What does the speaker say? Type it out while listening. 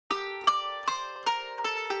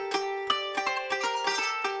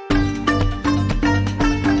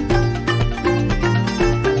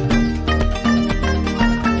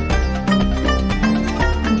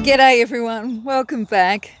G'day everyone, welcome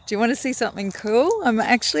back. Do you want to see something cool? I'm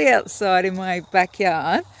actually outside in my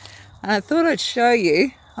backyard and I thought I'd show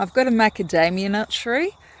you. I've got a macadamia nut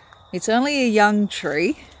tree. It's only a young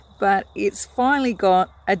tree, but it's finally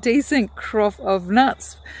got a decent crop of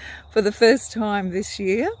nuts for the first time this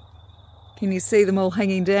year. Can you see them all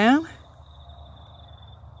hanging down?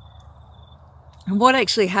 And what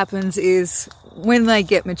actually happens is when they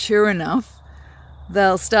get mature enough,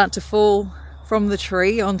 they'll start to fall from the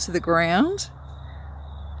tree onto the ground.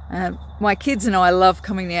 My kids and I love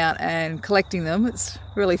coming out and collecting them. It's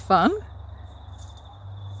really fun.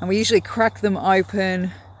 And we usually crack them open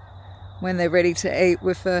when they're ready to eat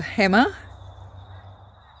with a hammer.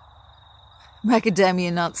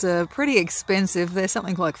 Macadamia nuts are pretty expensive. They're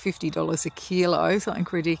something like $50 a kilo, something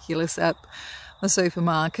ridiculous at the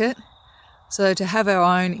supermarket. So to have our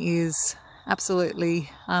own is absolutely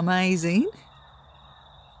amazing.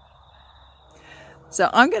 So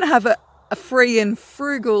I'm going to have a free and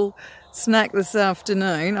frugal snack this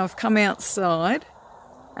afternoon. I've come outside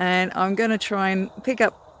and I'm going to try and pick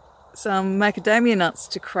up some macadamia nuts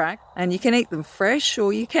to crack. And you can eat them fresh,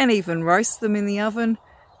 or you can even roast them in the oven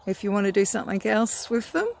if you want to do something else with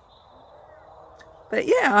them. But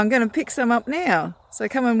yeah, I'm going to pick some up now. So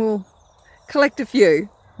come and we'll collect a few.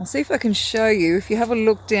 I'll see if I can show you. If you have a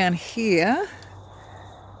look down here,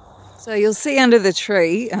 so you'll see under the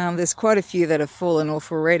tree, there's quite a few that have fallen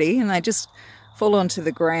off already, and they just fall onto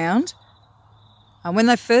the ground. And when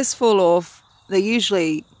they first fall off, they're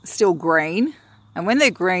usually still green. And when they're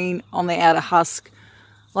green on the outer husk,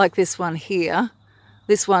 like this one here,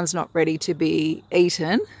 this one's not ready to be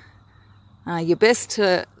eaten. You're best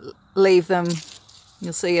to leave them,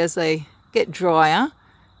 you'll see as they get drier,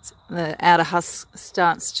 the outer husk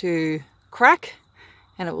starts to crack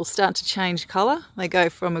and it will start to change colour. They go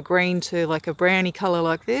from a green to like a browny colour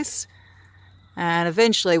like this. And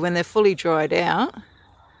eventually when they're fully dried out,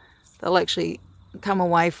 they'll actually come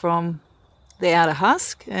away from the outer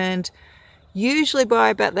husk. And usually by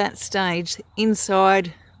about that stage,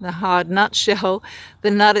 inside the hard nut shell,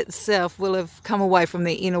 the nut itself will have come away from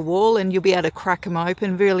the inner wall and you'll be able to crack them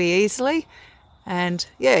open really easily. And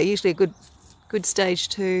yeah, usually a good stage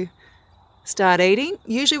to start eating.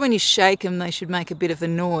 Usually when you shake them, they should make a bit of a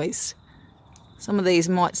noise. Some of these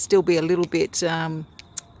might still be a little bit,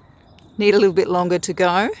 need a little bit longer to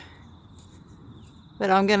go. But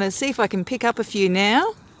I'm going to see if I can pick up a few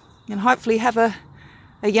now and hopefully have a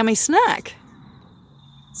yummy snack.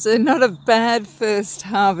 So not a bad first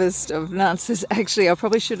harvest of nuts. I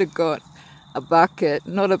probably should have got a bucket,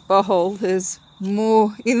 not a bowl. There's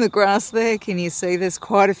more in the grass there. Can you see? There's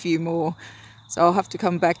quite a few more. So I'll have to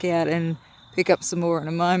come back out and pick up some more in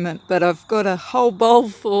a moment. But I've got a whole bowl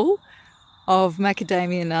full of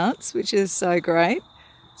macadamia nuts, which is so great.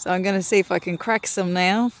 So I'm going to see if I can crack some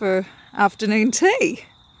now for afternoon tea.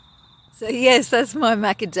 So yes, that's my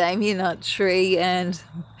macadamia nut tree and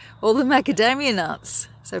all the macadamia nuts.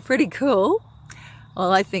 So pretty cool.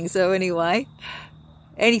 Well, I think so anyway.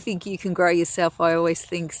 Anything you can grow yourself, I always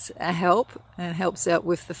think's a help and helps out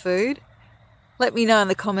with the food. Let me know in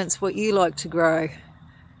the comments what you like to grow.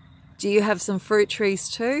 Do you have some fruit trees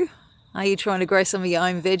too? Are you trying to grow some of your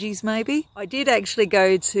own veggies maybe? I did actually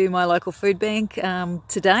go to my local food bank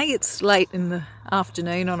today. It's late in the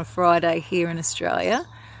afternoon on a Friday here in Australia.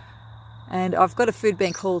 And I've got a food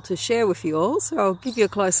bank haul to share with you all. So I'll give you a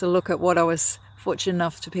closer look at what I was fortunate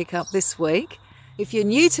enough to pick up this week. If you're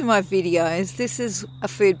new to my videos, this is a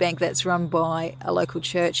food bank that's run by a local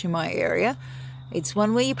church in my area. It's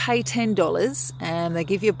one where you pay $10 and they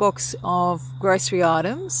give you a box of grocery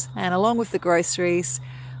items, and along with the groceries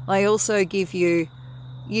they also give you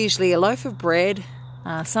usually a loaf of bread,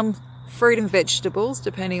 some fruit and vegetables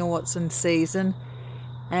depending on what's in season,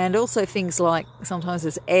 and also things like sometimes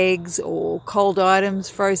there's eggs or cold items,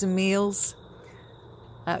 frozen meals.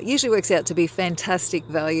 Usually works out to be fantastic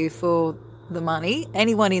value for the money.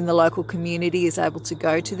 Anyone in the local community is able to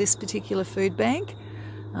go to this particular food bank.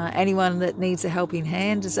 Anyone that needs a helping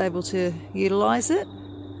hand is able to utilise it.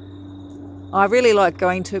 I really like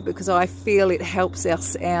going to it because I feel it helps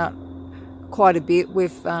us out quite a bit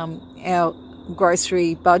with our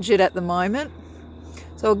grocery budget at the moment.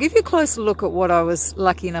 So I'll give you a closer look at what I was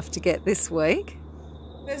lucky enough to get this week.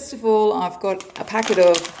 First of all, I've got a packet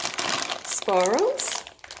of spirals,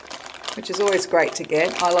 which is always great to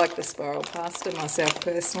get. I like the spiral pasta myself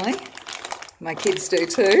personally. My kids do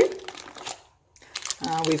too.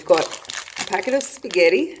 We've got a packet of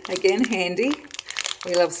spaghetti, again handy.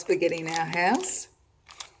 We love spaghetti in our house.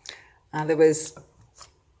 There was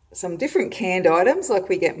some different canned items like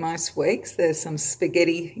we get most weeks. There's some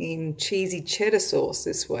spaghetti in cheesy cheddar sauce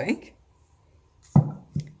this week.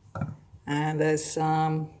 And there's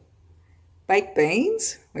some baked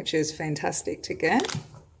beans, which is fantastic to get.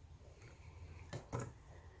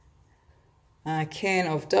 A can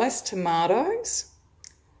of diced tomatoes,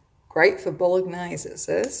 great for bolognese, it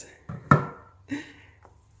says.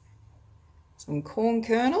 Some corn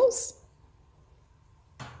kernels.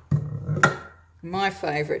 My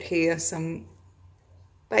favourite here, some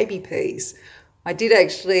baby peas. I did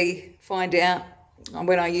actually find out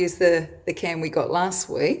when I used the can we got last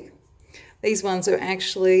week, these ones are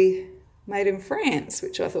actually made in France,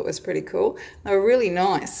 which I thought was pretty cool. They were really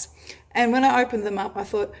nice. And when I opened them up, I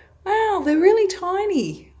thought, wow, they're really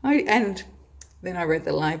tiny. And then I read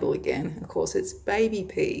the label again. Of course, it's baby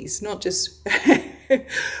peas, not just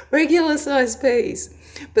regular sized peas,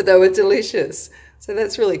 but they were delicious. So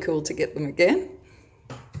that's really cool to get them again.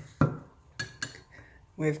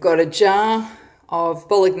 We've got a jar of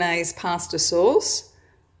bolognese pasta sauce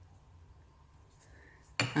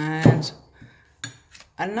and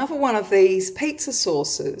another one of these pizza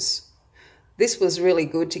sauces. This was really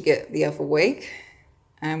good to get the other week,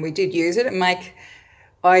 and we did use it and make,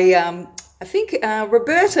 I think,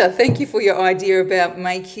 Roberta, thank you for your idea about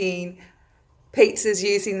making pizzas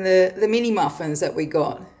using the mini muffins that we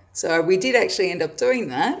got. So we did actually end up doing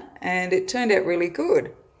that, and it turned out really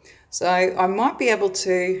good. So I might be able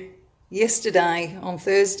to, yesterday on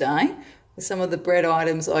Thursday, with some of the bread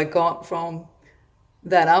items I got from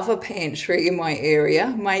that other pantry in my area,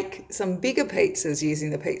 make some bigger pizzas using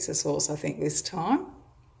the pizza sauce, I think, this time.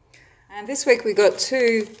 And this week we got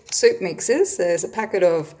 2 soup mixes. There's a packet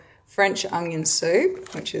of French onion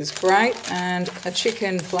soup, which is great, and a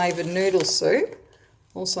chicken flavoured noodle soup,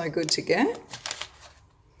 also good to get.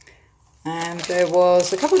 And there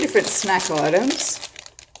was a couple of different snack items,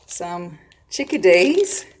 some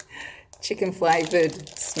chickadees, chicken flavoured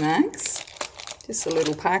snacks, just a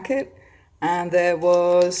little packet. And there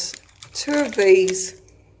was 2 of these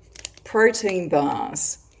protein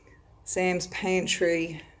bars, Sam's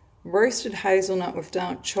Pantry, roasted hazelnut with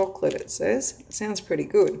dark chocolate, it says. It sounds pretty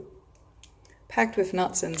good. Packed with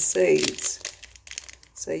nuts and seeds.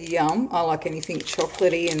 So yum, I like anything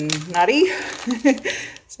chocolatey and nutty.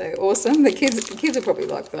 So awesome, the kids will probably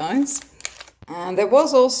like those. And there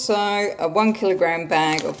was also a 1 kilogram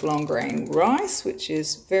bag of long grain rice, which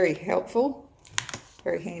is very helpful,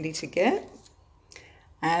 very handy to get.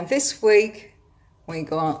 And this week we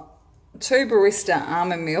got 2 barista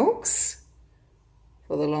almond milks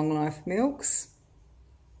for the long life milks.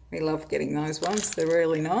 We love getting those ones, they're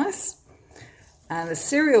really nice. And the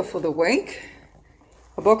cereal for the week,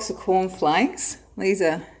 a box of cornflakes. These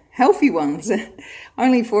are healthy ones,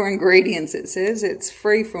 only 4 ingredients it says. It's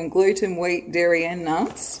free from gluten, wheat, dairy and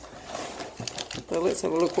nuts. So let's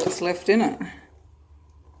have a look what's left in it.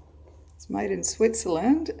 It's made in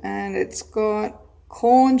Switzerland and it's got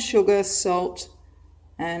corn, sugar, salt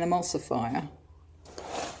and emulsifier.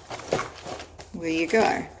 There you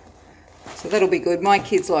go. So that'll be good. My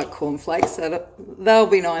kids like cornflakes, so they'll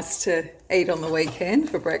be nice to eat on the weekend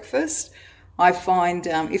for breakfast. I find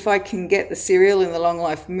if I can get the cereal in the long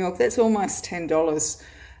life milk, that's almost $10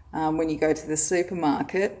 when you go to the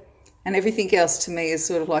supermarket. And everything else to me is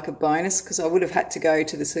sort of like a bonus because I would have had to go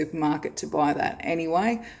to the supermarket to buy that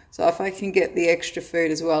anyway. So if I can get the extra food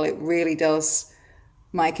as well, it really does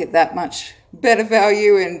make it that much better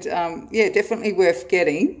value and yeah, definitely worth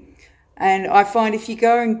getting. And I find if you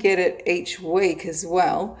go and get it each week as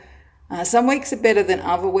well, some weeks are better than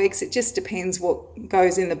other weeks. It just depends what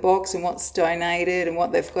goes in the box and what's donated and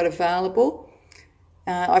what they've got available.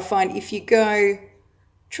 I find if you go,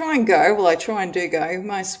 try and go, well I try and do go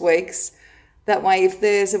most weeks. That way if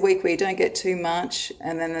there's a week where you don't get too much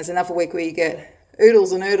and then there's another week where you get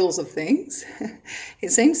oodles and oodles of things, it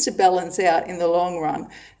seems to balance out in the long run.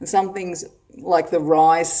 And some things like the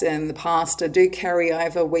rice and the pasta do carry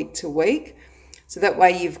over week to week. So that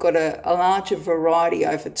way you've got a larger variety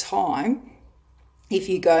over time if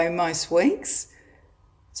you go most weeks.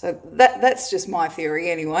 So that's just my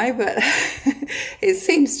theory anyway, but it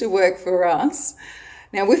seems to work for us.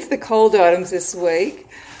 Now with the cold items this week,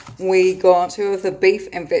 we got 2 of the beef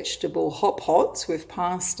and vegetable hot pots with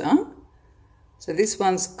pasta. So this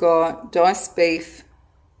one's got diced beef,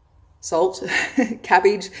 salt,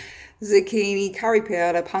 cabbage, zucchini, curry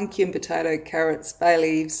powder, pumpkin, potato, carrots, bay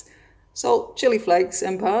leaves, salt, chili flakes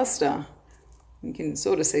and pasta. You can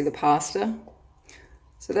sort of see the pasta.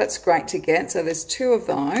 So that's great to get. So there's 2 of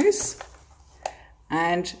those.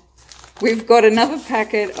 And we've got another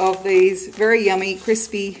packet of these very yummy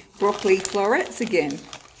crispy broccoli florets again.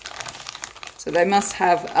 So they must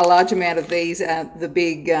have a large amount of these at the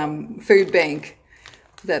big food bank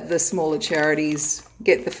that the smaller charities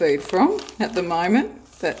get the food from at the moment.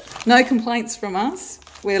 but no complaints from us.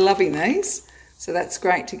 We're loving these, so that's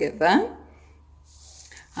great to get that.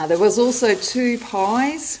 There was also 2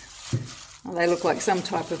 pies. They look like some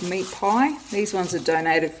type of meat pie. These ones are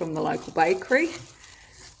donated from the local bakery.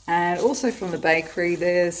 And also from the bakery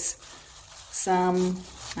there's some,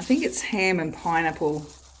 I think it's ham and pineapple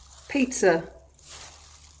pizza,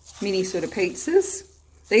 mini sort of pizzas.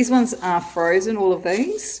 These ones are frozen, all of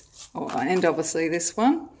these, and obviously this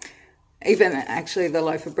one. Even actually the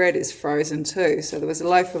loaf of bread is frozen too. So there was a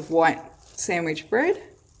loaf of white sandwich bread,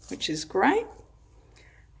 which is great.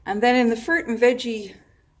 And then in the fruit and veggie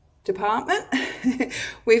department,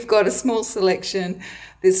 we've got a small selection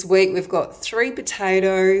this week. We've got 3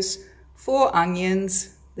 potatoes, 4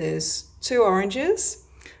 onions, there's 2 oranges,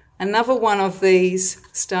 another one of these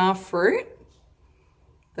star fruit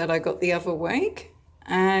that I got the other week,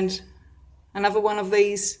 and another one of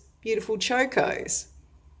these beautiful chocos.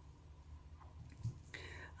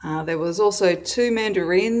 There was also 2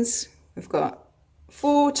 mandarins. We've got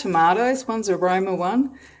 4 tomatoes, one's a Roma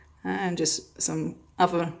one, and just some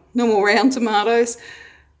other normal round tomatoes,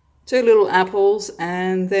 2 little apples,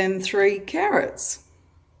 and then 3 carrots.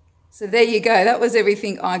 So there you go, that was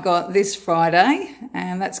everything I got this Friday,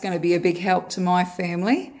 and that's going to be a big help to my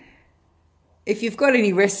family. If you've got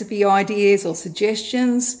any recipe ideas or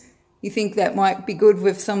suggestions, you think that might be good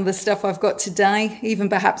with some of the stuff I've got today, even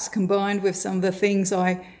perhaps combined with some of the things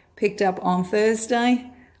I picked up on Thursday,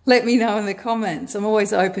 let me know in the comments. I'm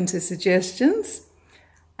always open to suggestions.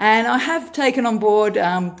 And I have taken on board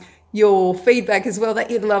your feedback as well, that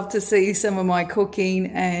you'd love to see some of my cooking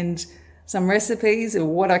and some recipes or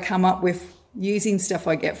what I come up with using stuff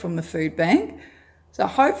I get from the food bank. So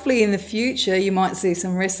hopefully in the future you might see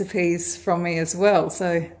some recipes from me as well.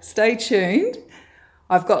 So stay tuned.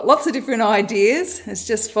 I've got lots of different ideas. It's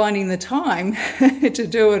just finding the time to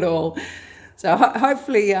do it all. So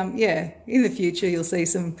hopefully, yeah, in the future you'll see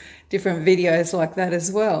some different videos like that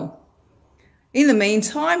as well. In the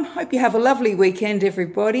meantime, hope you have a lovely weekend,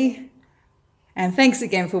 everybody. And thanks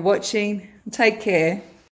again for watching. Take care.